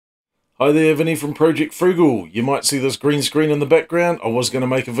Hi there, Vinny from Project Frugal. You might see this green screen in the background. I was going to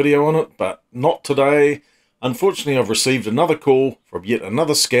make a video on it, but not today. Unfortunately, I've received another call from yet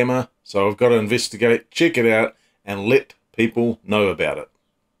another scammer, so I've got to investigate, check it out, and let people know about it.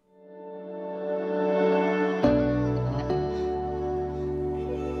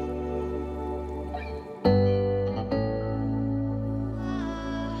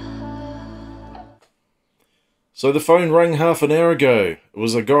 So the phone rang half an hour ago. It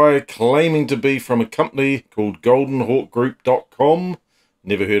was a guy claiming to be from a company called goldenhawkgroup.com.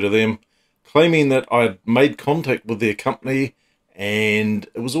 Never heard of them. Claiming that I'd made contact with their company and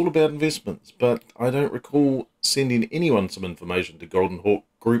it was all about investments. But I don't recall sending anyone some information to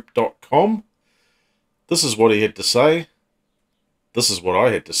goldenhawkgroup.com. This is what he had to say. This is what I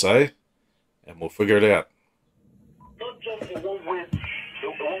had to say. And we'll figure it out. Not just a one-way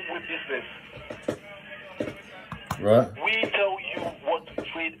business. Right. We tell you what to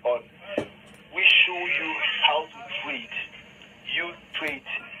trade on. We show you how to trade. You trade.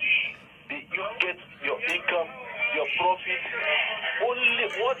 You get your income, your profit. Only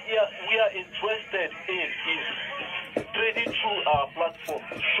what we are interested in is trading through our platform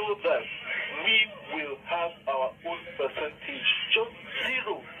so that we will have our own percentage, just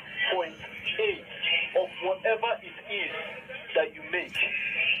 0.8 of whatever it is that you make.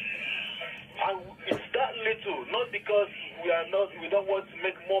 And it's that little, not because we don't want to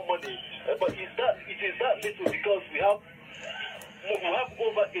make more money, but it is that little because we have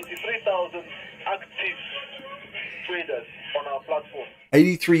over 83,000 active traders on our platform.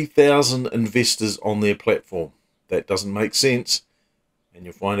 83,000 investors on their platform. That doesn't make sense, and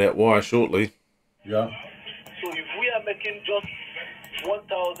you'll find out why shortly. Yeah. So if we are making just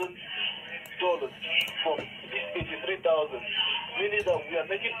 $1,000 from this 83,000, meaning that we are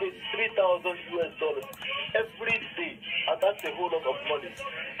making $3,000 every day, and that's a whole lot of money.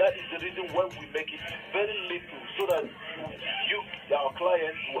 That is the reason why we make it very little, so that you, our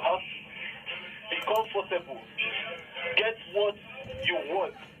clients, will have be comfortable, get what you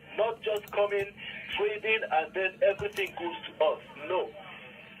want, not just come in, trading, and then everything goes to us. No,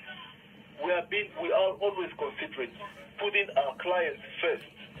 we are always considerate, putting our clients first.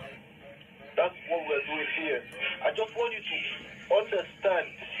 That's what we're doing here. I just want you to understand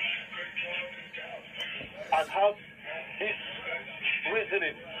and have this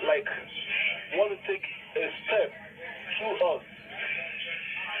reasoning, like want to take a step through us.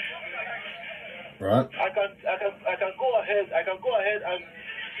 Right. I can go ahead and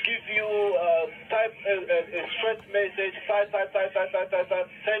give you type a straight message, type,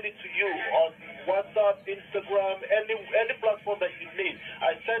 send it to you on WhatsApp, Instagram, any platform that you need.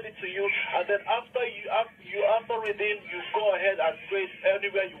 I send it to you, and then after reading, you go ahead and trade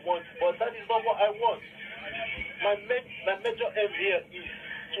anywhere you want. But that is not what I want. My major aim here is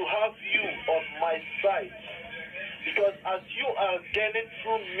to have you on my side, because as you are gaining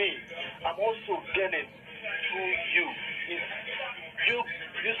through me, I'm also gaining through you.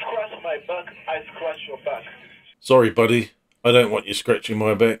 You scratch my back, I scratch your back. Sorry, buddy. I don't want you scratching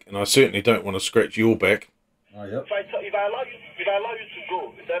my back, and I certainly don't want to scratch your back. Oh, yep. If I allow you to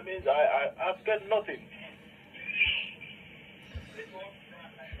go, that means I've got nothing.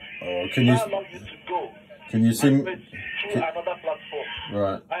 Oh, can you allow you to go? Can you see me through another platform?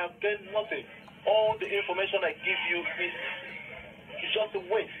 Right. I have gained nothing. All the information I give you is just a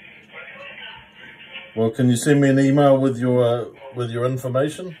waste. Well, can you send me an email with your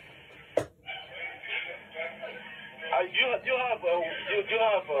information? You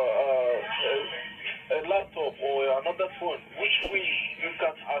have a laptop or another phone which you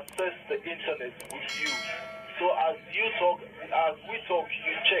can access the internet with you. So as we talk,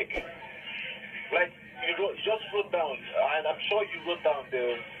 you check. Like you just wrote down, and I'm sure you wrote down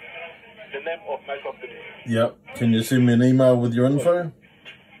the name of my company. Yep. Can you send me an email with your info? When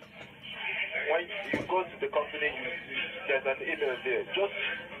you go to the company, there's an email there. Just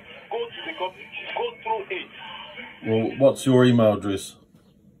go to the company, go through it. Well, what's your email address?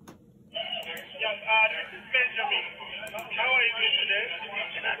 Yes, this is Benjamin. How are you doing today?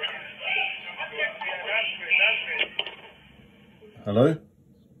 Hello?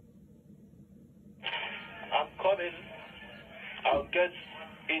 I'm coming. I'll get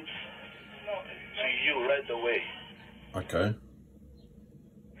it to you right away. Okay.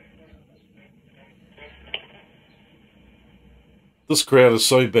 This crowd is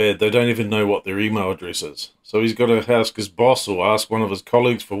so bad they don't even know what their email address is. So he's got to ask his boss or ask one of his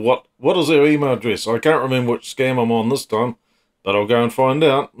colleagues for what is their email address. I can't remember which scam I'm on this time, but I'll go and find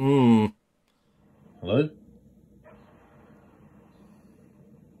out. Hello?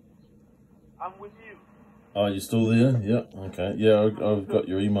 I'm with you. Oh, you still there? Yeah, okay. Yeah, I've got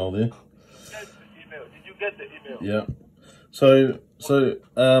your email there. get the email. Yeah. So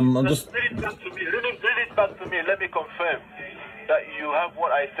I'm just Read it back to me. Read it back to me. Let me confirm that you have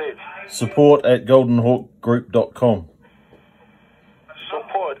what I said. support@goldenhawkgroup.com.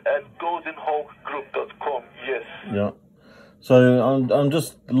 Support@goldenhawkgroup.com. Yes. Yeah. So I'm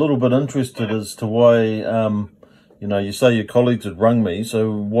just a little bit interested as to why you know, you say your colleagues had rung me.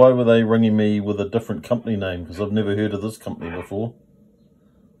 So why were they ringing me with a different company name? Because I've never heard of this company before.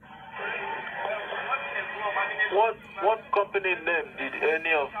 What company name did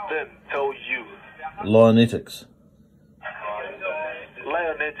any of them tell you? Lionetix.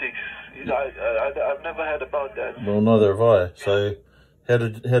 Lionetix. I've never heard about that. Well, neither have I. So how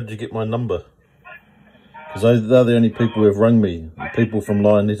did you get my number? Because they're the only people who have rung me. People from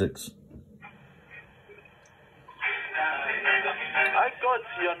Lionetix. I got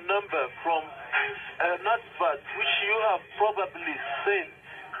your number from an advert which you have probably seen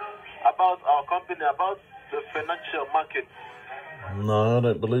about our company, about the financial market. No, I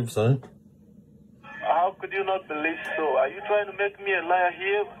don't believe so. How could you not believe so? Are you trying to make me a liar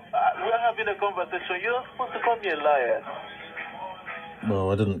here? We're having a conversation. You're not supposed to call me a liar.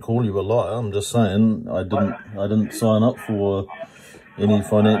 Well, I didn't call you a liar. I'm just saying I didn't sign up for any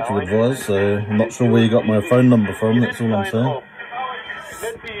financial advice, so I'm not sure where you got my phone number from. That's all I'm saying.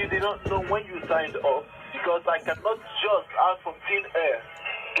 Maybe you did not know when you signed up, because I cannot just out from thin air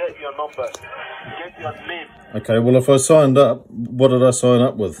get your number, get your name. Okay, well, if I signed up, what did I sign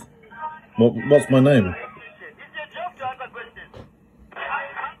up with? What's my name?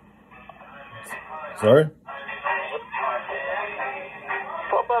 Sorry?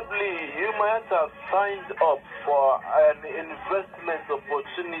 Probably you might have signed up for an investment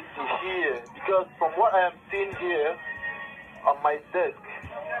opportunity here, because from what I am seeing here on my desk,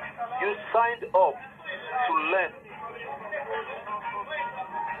 you signed up to learn.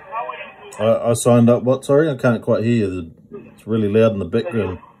 I signed up what? Sorry, I can't quite hear you. It's really loud in the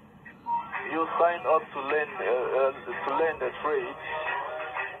background. You signed up to learn the trade.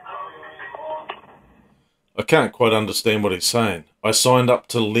 I can't quite understand what he's saying. I signed up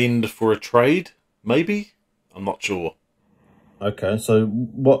to lend for a trade, maybe? I'm not sure. Okay, so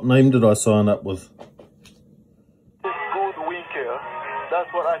what name did I sign up with? Good Winker.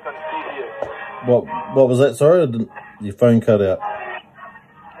 That's what I can see here. What was that? Sorry, your phone cut out.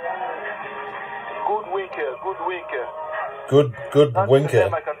 Good Winker. Good That's Winker. the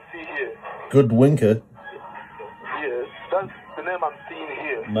name I can see here. Good Winker. Yes, that's the name I'm seeing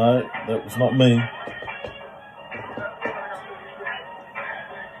here. No, that was not me.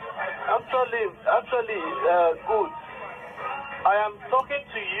 Actually, good. I am talking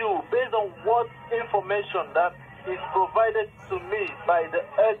to you based on what information that is provided to me by the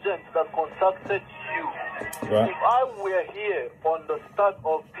agent that contacted you. Right. If I were here on the start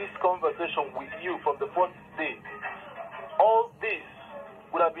of this conversation with you from the first day, all this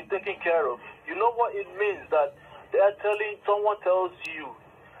would have been taken care of. You know what it means that they are someone tells you,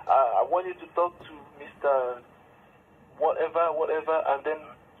 I want you to talk to Mr. whatever, and then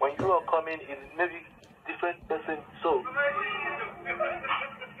when you are coming in, maybe different person. So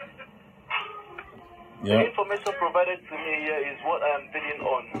Yeah. the information provided to me here is what I am dealing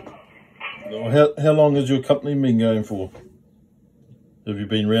on. How long has your company been going for? Have you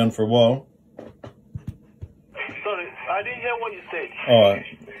been around for a while? Sorry, I didn't hear what you said. Alright.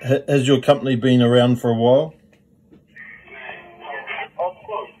 Has your company been around for a while? Of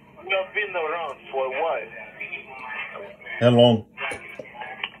course, we have been around for a while. How long?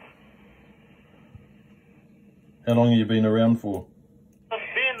 How long have you been around for? I've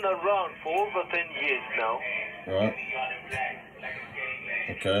been around for over 10 years now. Right.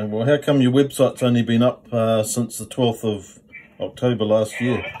 Okay, well, how come your website's only been up since the 12th of October last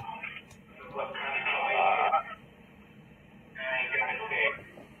year?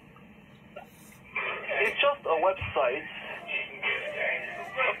 It's just a website.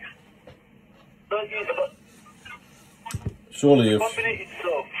 Surely The if... company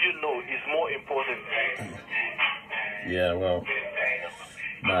itself, you know, is more important. Yeah, well...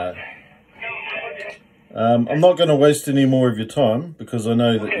 No. I'm not going to waste any more of your time because I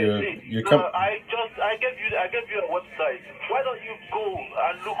know that Okay, you're I gave you a website. Why don't you go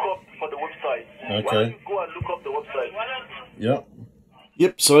and look up for the website? Okay. Why don't you go and look up the website? Yep.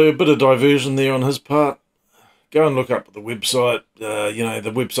 Yep, so a bit of diversion there on his part. Go and look up the website. You know,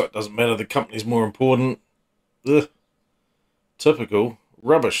 the website doesn't matter. The company's more important. Ugh. Typical.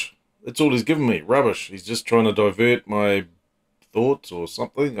 Rubbish. That's all he's given me. Rubbish. He's just trying to divert my thoughts or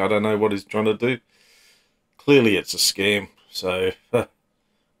something. I don't know what he's trying to do. Clearly it's a scam. So,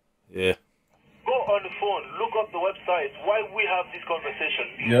 yeah. Go on the phone, look up the website. Why we have this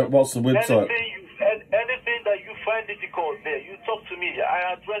conversation? Yeah, what's the website? Any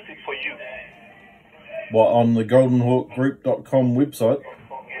I address it for you. What, on the goldenhawkgroup.com website?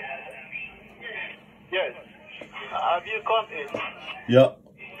 Yes. Have you come in? Yeah.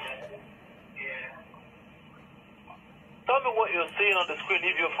 Tell me what you're seeing on the screen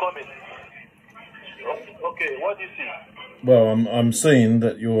if you've come in. Okay, what do you see? Well, I'm seeing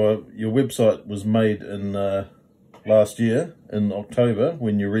that your website was made in last year in October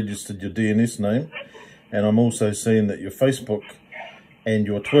when you registered your DNS name, and I'm also seeing that your Facebook and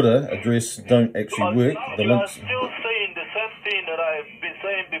your Twitter address don't actually work. The You links. are still saying the same thing that I've been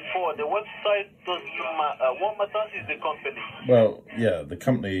saying before. The website doesn't matter. What matters is the company. Well, yeah, the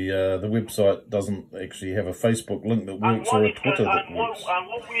company, the website doesn't actually have a Facebook link that works or a Twitter that works. And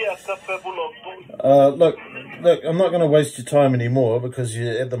what we are capable of doing. Look, I'm not going to waste your time anymore because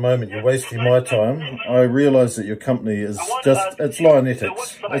at the moment you're wasting my time. I realise that your company is it's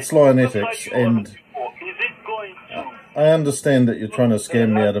Lionetix. It's Lionetix, and Is it going to? I understand that you're trying to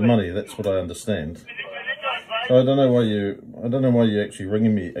scam me out of money. That's what I understand. So I don't know why you're actually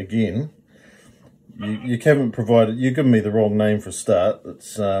ringing me again. You haven't provided. You've given me the wrong name for a start.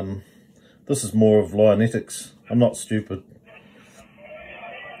 It's this is more of Lionetix. I'm not stupid.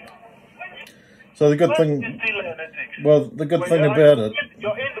 So the good thing, well, the good thing about it.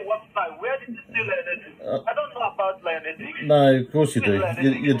 You're in the website. Where did you steal Lionetix? I don't know about Lionetix. No, of course you do.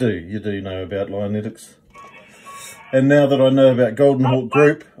 You do know about Lionetix. And now that I know about Golden Hawk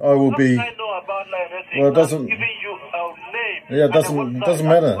Group, I will be. I know about Lionetix. Well, it doesn't. Giving you a name. Yeah, it doesn't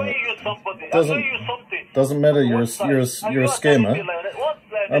matter. Doesn't matter. You're a scammer.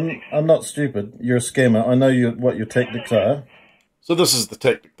 I'm not stupid. You're a scammer. I know what your tactics are. So this is the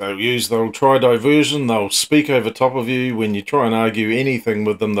tactic they'll use. They'll try diversion. They'll speak over top of you. When you try and argue anything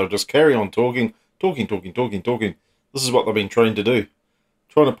with them, they'll just carry on talking. This is what they've been trained to do.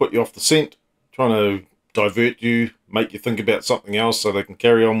 Trying to put you off the scent. Trying to divert you. Make you think about something else so they can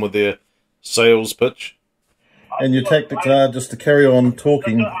carry on with their sales pitch. And your tactics are just to carry on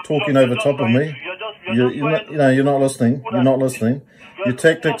talking over top of me. You're not listening. You're not listening. Your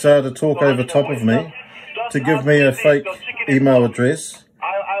tactics are to talk over top of me, to give me a fake email address.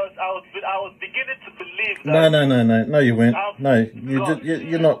 I was beginning to believe that. No, you weren't. No,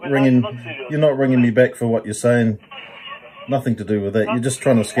 you're not ringing. You're not ringing me back for what you're saying. Nothing to do with that. You're just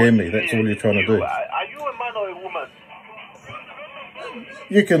trying to scare me. That's all you're trying to do. Are you a man or a woman?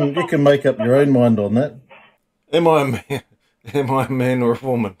 You can make up your own mind on that. Am I a man? Am I a man or a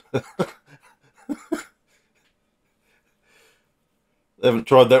woman? I haven't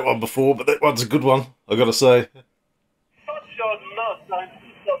tried that one before, but that one's a good one, I gotta say.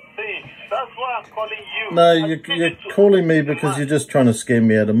 That's why I'm calling you. No, you're calling me because you're just trying to scam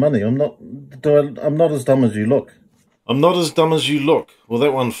me out of money. I'm not as dumb as you look. I'm not as dumb as you look. Well,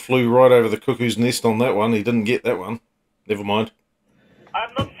 that one flew right over the cuckoo's nest on that one. He didn't get that one. Never mind.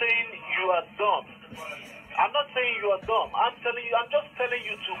 I'm not saying you are dumb. I'm not saying you are dumb. I'm just telling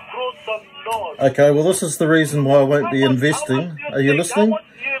you to grow some knowledge. Okay, well, this is the reason why I won't be investing. Are you listening?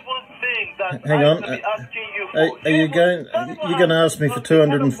 Hang on. Are you going? You're going to ask me for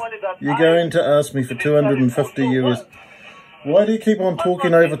 200? You're going to ask me for 250 US. Why do you keep on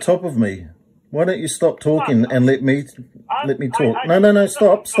talking over top of me? Why don't you stop talking and let me talk? No,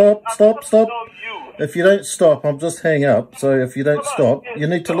 stop. If you don't stop, I'll just hang up. So if you don't stop, you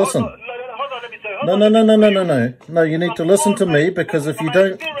need to listen. No, you need to listen to me, because if you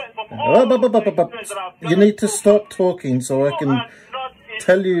don't, you need to stop talking so I can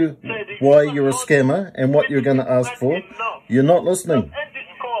tell you why you're a scammer and what you're going to ask for. You're not listening.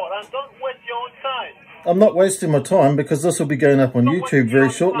 I'm not wasting my time, because this will be going up on YouTube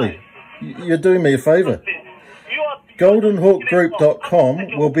very shortly. You're doing me a favour.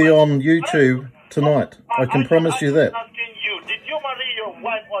 goldenhawkgroup.com will be on YouTube tonight. I can promise you that. Did you marry your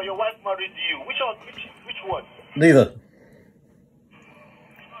wife or your wife married you? Which one? Neither.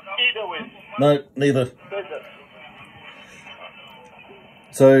 Either way. No, neither.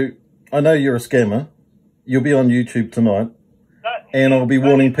 So, I know you're a scammer. You'll be on YouTube tonight. And I'll be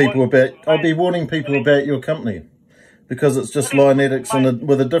warning people about your company. Because it's just Lionetix and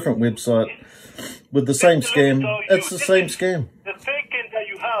with a different website. With the same scam. It's the same scam. The thinking that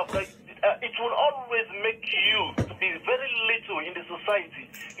you have, it will always make you to be very little in the society.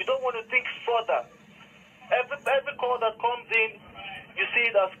 You don't want to think further. Every call that comes in, you see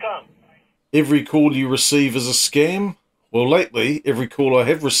it as scam. Every call you receive is a scam? Well, lately, every call I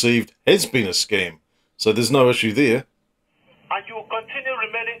have received has been a scam. So there's no issue there. And you will continue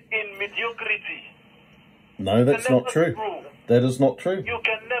remaining in mediocrity. No, that's not true. That is not true. You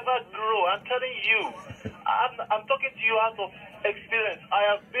can never grow. I'm telling you. I'm talking to you out of experience. I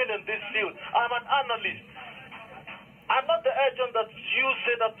have been in this field. I'm an analyst. I'm not the urgent that you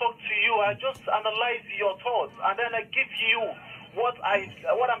said I talk to you. I just analyze your thoughts and then I give you what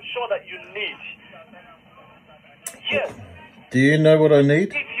I'm sure that you need. Yes. Do you know what I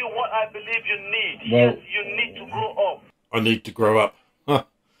need? Give you what I believe you need. Well, yes, you need to grow up. I need to grow up. Huh.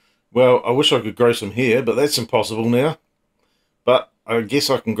 Well, I wish I could grow some hair, but that's impossible now. But I guess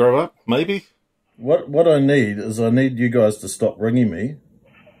I can grow up, maybe. What I need is I need you guys to stop ringing me.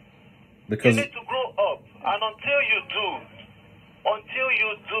 Because you need to grow up, and until you do,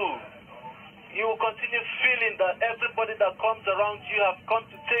 you will continue feeling that everybody that comes around you have come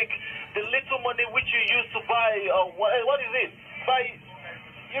to take the little money which you used to buy, what is it?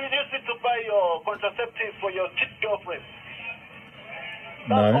 You used it to buy your contraceptives for your cheap girlfriend.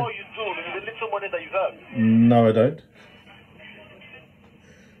 That's all you do with the little money that you have. No, I don't.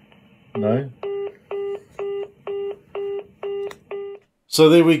 No. So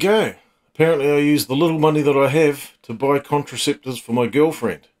there we go. Apparently I used the little money that I have to buy contraceptives for my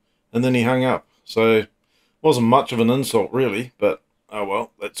girlfriend. And then he hung up. So it wasn't much of an insult really, but oh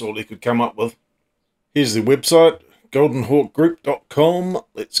well, that's all he could come up with. Here's the website, goldenhawkgroup.com.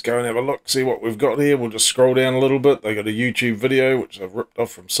 Let's go and have a look, see what we've got here. We'll just scroll down a little bit. They got a YouTube video, which I've ripped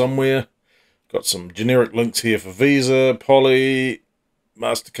off from somewhere. Got some generic links here for Visa, Poly,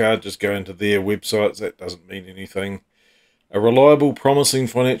 MasterCard. Just go into their websites. That doesn't mean anything. A reliable, promising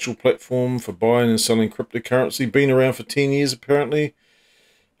financial platform for buying and selling cryptocurrency. Been around for 10 years, apparently.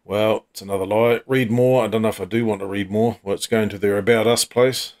 Well, it's another lie. Read more. I don't know if I do want to read more. Well, it's going to their About Us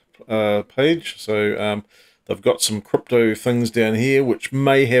page. So they've got some crypto things down here, which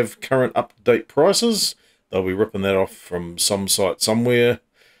may have current up-to-date prices. They'll be ripping that off from some site somewhere.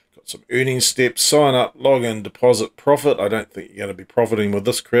 Got some earning steps. Sign up, log in, deposit, profit. I don't think you're going to be profiting with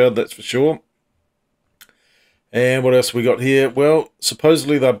this crowd, that's for sure. And what else we got here? Well,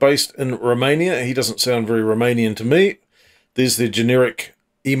 supposedly they're based in Romania. He doesn't sound very Romanian to me. There's their generic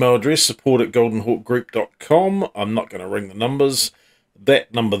email address, support@goldenhawkgroup.com. I'm not going to ring the numbers.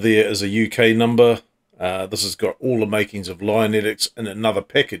 That number there is a UK number. This has got all the makings of Lionetix in another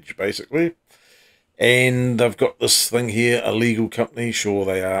package, basically. And they've got this thing here, a legal company. Sure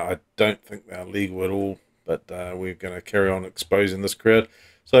they are. I don't think they're legal at all. But we're going to carry on exposing this crowd.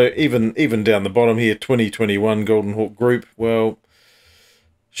 So even down the bottom here, 2021 Golden Hawk Group, well,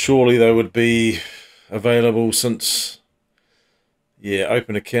 surely they would be available since, yeah,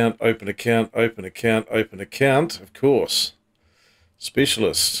 open account, open account, open account, open account, of course.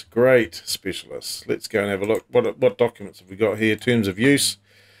 Specialists, great specialists. Let's go and have a look. What documents have we got here? Terms of use.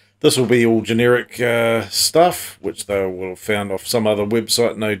 This will be all generic stuff, which they will have found off some other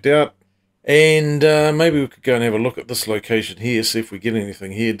website, no doubt. And maybe we could go and have a look at this location here, see if we get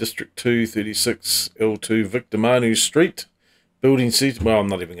anything here. District 2, 36 L2, Victor Manu Street. Building C. Well, I'm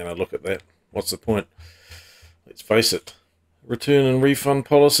not even going to look at that. What's the point? Let's face it. Return and refund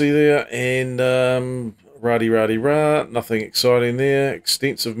policy there. And rah-de-rah-de-rah. Nothing exciting there.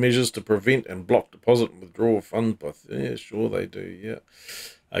 Extensive measures to prevent and block deposit and withdrawal of funds. Yeah, sure they do, yeah.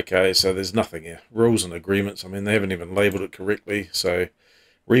 Okay, so there's nothing here. Rules and agreements. I mean, they haven't even labelled it correctly, so...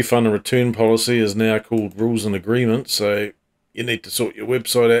 Refund and return policy is now called rules and agreements, so you need to sort your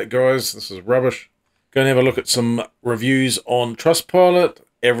website out, guys. This is rubbish. Go and have a look at some reviews on Trustpilot.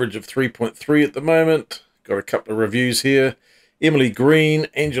 Average of 3.3 at the moment. Got a couple of reviews here. Emily Green,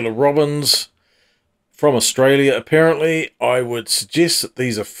 Angela Robbins from Australia, apparently. I would suggest that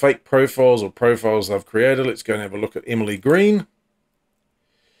these are fake profiles or profiles they've created. Let's go and have a look at Emily Green.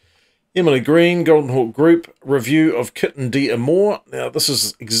 Emily Green, Golden Hawk Group, review of Kitten d'Amour. Now, this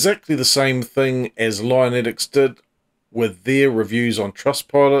is exactly the same thing as Lionetix did with their reviews on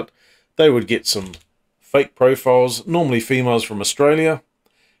Trustpilot. They would get some fake profiles, normally females from Australia,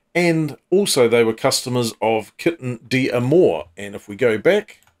 and also they were customers of Kitten d'Amour. And if we go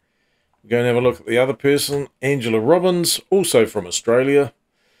back, we're going to have a look at the other person, Angela Robbins, also from Australia,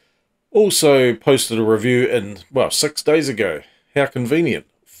 also posted a review in, well, 6 days ago. How convenient.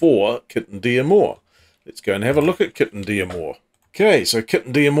 For Kitten d'Amour. Let's go and have a look at Kitten d'Amour. Okay, so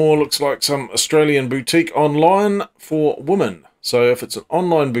Kitten d'Amour looks like some Australian boutique online for women. So if it's an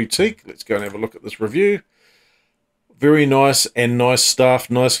online boutique, let's go and have a look at this review. Very nice and nice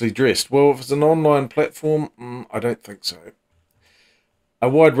staff, nicely dressed. Well, if it's an online platform, I don't think so. A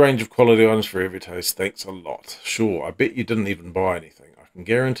wide range of quality items for every taste. Thanks a lot. Sure, I bet you didn't even buy anything. I can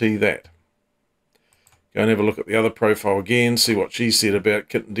guarantee that. Go and have a look at the other profile again, see what she said about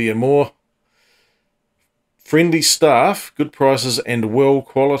Kitten d'Amour. Friendly staff, good prices, and well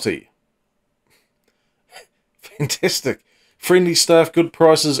quality. Fantastic. Friendly staff, good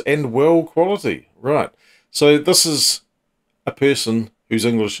prices, and well quality. Right. So this is a person whose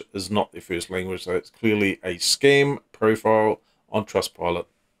English is not their first language. So it's clearly a scam profile on Trustpilot.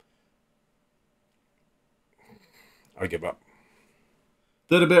 I give up.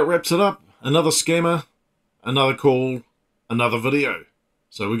 That about wraps it up. Another scammer, another call, another video.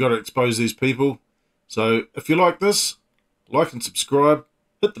 So we got to expose these people. So if you like this, like and subscribe,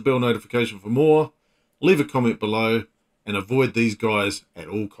 hit the bell notification for more, leave a comment below, and avoid these guys at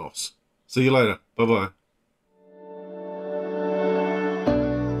all costs. See you later. Bye-bye.